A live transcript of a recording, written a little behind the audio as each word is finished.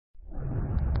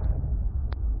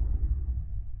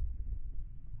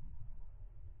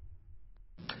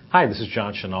Hi, this is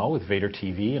John Chenal with Vader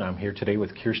TV, and I'm here today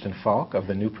with Kirstin Falk of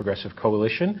the New Progressive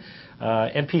Coalition.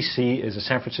 NPC is a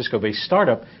San Francisco-based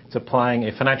startup that's applying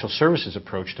a financial services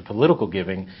approach to political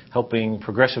giving, helping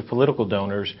progressive political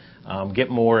donors get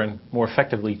more and more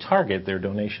effectively target their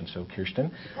donations. So,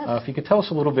 Kirstin, if you could tell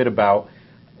us a little bit about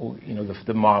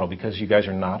the model, because you guys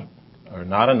are not a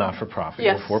not-for-profit,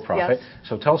 yes, you're for-profit. Yes.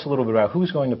 So tell us a little bit about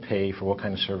who's going to pay for what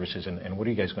kind of services, and what are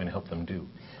you guys going to help them do?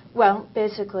 Well,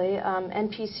 basically,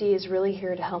 NPC is really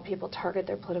here to help people target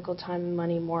their political time and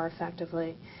money more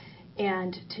effectively.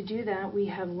 And to do that, we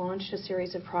have launched a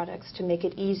series of products to make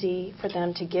it easy for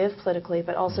them to give politically,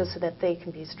 but also so that they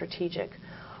can be strategic.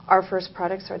 Our first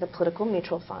products are the political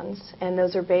mutual funds, and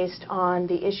those are based on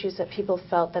the issues that people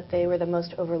felt that they were the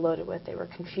most overloaded with. They were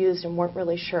confused and weren't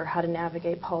really sure how to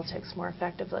navigate politics more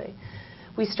effectively.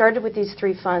 We started with these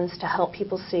 3 funds to help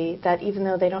people see that even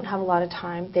though they don't have a lot of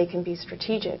time, they can be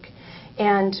strategic.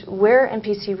 And where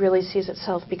NPC really sees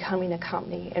itself becoming a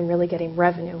company and really getting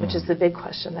revenue, which is the big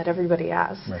question that everybody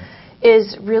asks,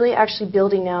 is really actually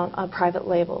building out a private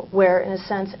label where, in a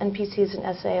sense, NPC is an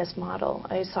SAS model,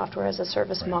 a software as a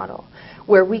service model,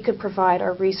 where we could provide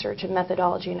our research and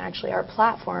methodology and actually our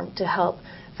platform to help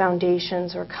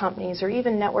foundations or companies or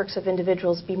even networks of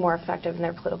individuals be more effective in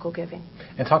their political giving.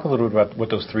 And talk a little bit about what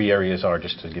those 3 areas are,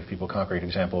 just to give people a concrete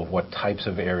example of what types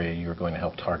of area you're going to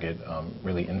help target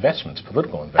really investments,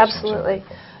 political investments. Absolutely.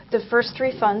 The first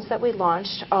 3 funds that we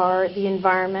launched are the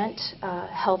environment,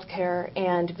 healthcare,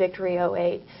 and Victory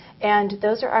 08. And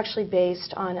those are actually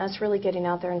based on us really getting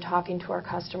out there and talking to our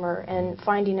customer and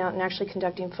finding out and actually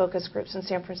conducting focus groups in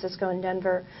San Francisco and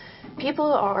Denver.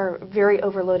 People are very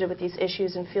overloaded with these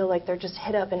issues and feel like they're just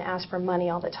hit up and ask for money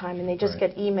all the time, and they just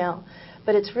get email.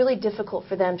 But it's really difficult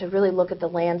for them to really look at the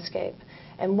landscape.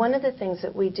 And one of the things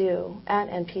that we do at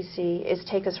NPC is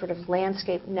take a sort of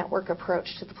landscape network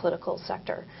approach to the political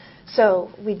sector. So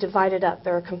we divide it up.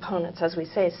 There are components, as we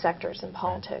say, sectors in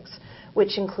politics,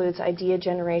 which includes idea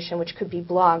generation, which could be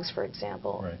blogs, for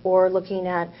example, or looking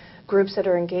at groups that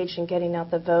are engaged in getting out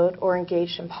the vote or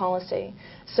engaged in policy.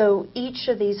 So each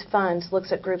of these funds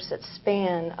looks at groups that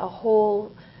span a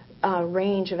whole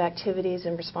range of activities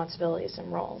and responsibilities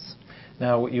and roles.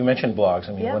 Now, you mentioned blogs.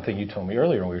 I mean, one thing you told me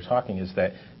earlier when we were talking is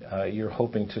that you're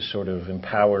hoping to sort of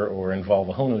empower or involve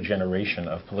a whole new generation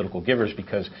of political givers,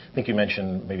 because I think you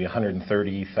mentioned maybe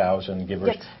 130,000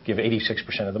 givers give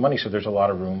 86% of the money, so there's a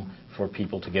lot of room for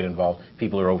people to get involved.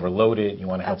 People are overloaded. You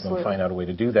want to help them find out a way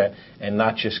to do that and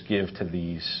not just give to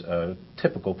these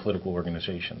typical political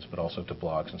organizations, but also to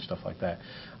blogs and stuff like that.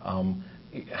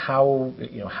 How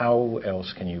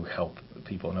else can you help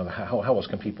people? How else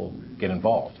can people get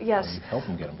involved? Yes. Help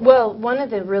them get involved. Well, one of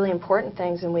the really important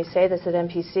things, and we say this at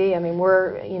NPC, I mean,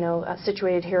 we're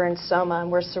situated here in Soma,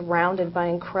 and we're surrounded by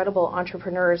incredible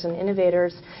entrepreneurs and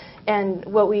innovators. And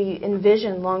what we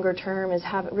envision longer term is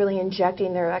really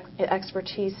injecting their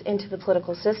expertise into the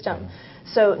political system.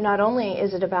 So not only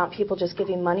is it about people just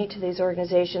giving money to these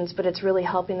organizations, but it's really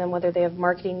helping them whether they have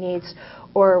marketing needs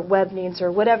or web needs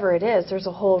or whatever it is. There's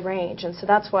a whole range. And so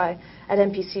that's why at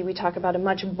NPC we talk about a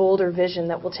much bolder vision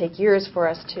that will take years for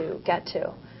us to get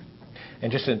to.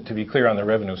 And just to be clear on the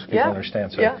revenue so people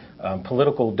understand, so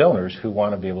political donors who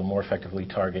want to be able to more effectively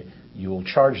target, you will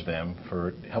charge them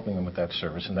for helping them with that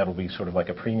service, and that'll be sort of like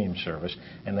a premium service.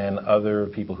 And then other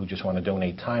people who just want to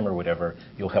donate time or whatever,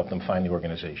 you'll help them find the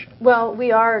organization. Well,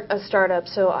 we are a startup,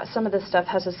 so some of this stuff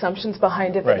has assumptions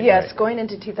behind it. But yes, going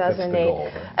into 2008. That's the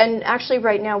goal, and actually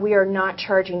right now we are not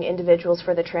charging individuals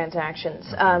for the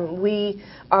transactions. We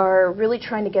are really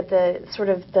trying to get the sort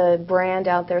of the brand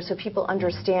out there so people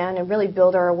understand and really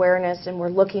build our awareness, and we're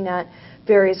looking at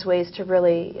various ways to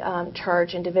really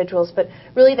charge individuals, but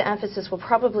really the emphasis will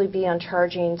probably be on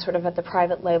charging sort of at the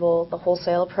private label, the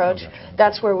wholesale approach.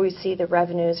 That's where we see the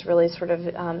revenues really sort of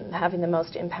having the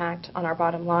most impact on our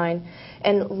bottom line.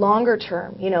 And longer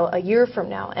term, a year from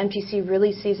now, NPC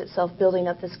really sees itself building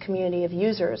up this community of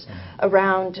users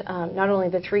around not only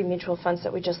the 3 mutual funds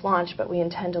that we just launched, but we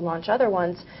intend to launch other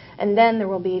ones. And then there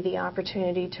will be the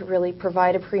opportunity to really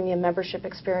provide a premium membership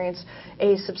experience,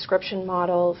 a subscription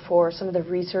model for some of the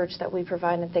research that we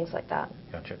provide and things like that.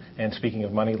 Gotcha. And speaking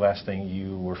of money, last thing,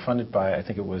 you were funded by, I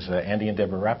think it was Andy and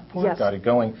Deborah Rappaport, got it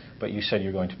going, but you said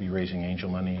you're going to be raising angel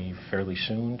money fairly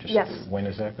soon. When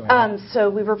is that going to happen? So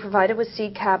we were provided with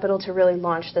seed capital to really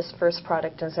launch this first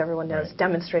product. As everyone knows,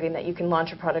 demonstrating that you can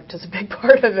launch a product is a big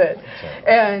part of it.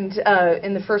 And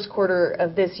in the first quarter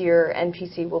of this year,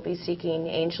 NPC will be seeking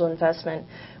angel investment.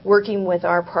 working with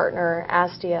our partner,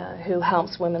 Astia, who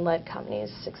helps women-led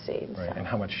companies succeed. Right. So. And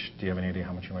how much, do you have any idea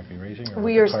how much you might be raising?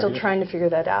 We are still trying to figure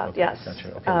that out, okay, yes.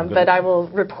 Gotcha. Okay, well, but I will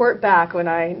report back when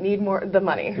I need the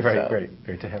money. Right, so.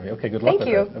 great to have you. Okay, good luck with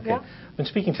that. Thank you. Okay. Yeah. I've been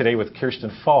speaking today with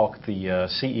Kirstin Falk, the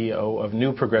CEO of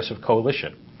New Progressive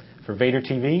Coalition. For Vader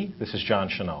TV, this is John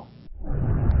Chenal.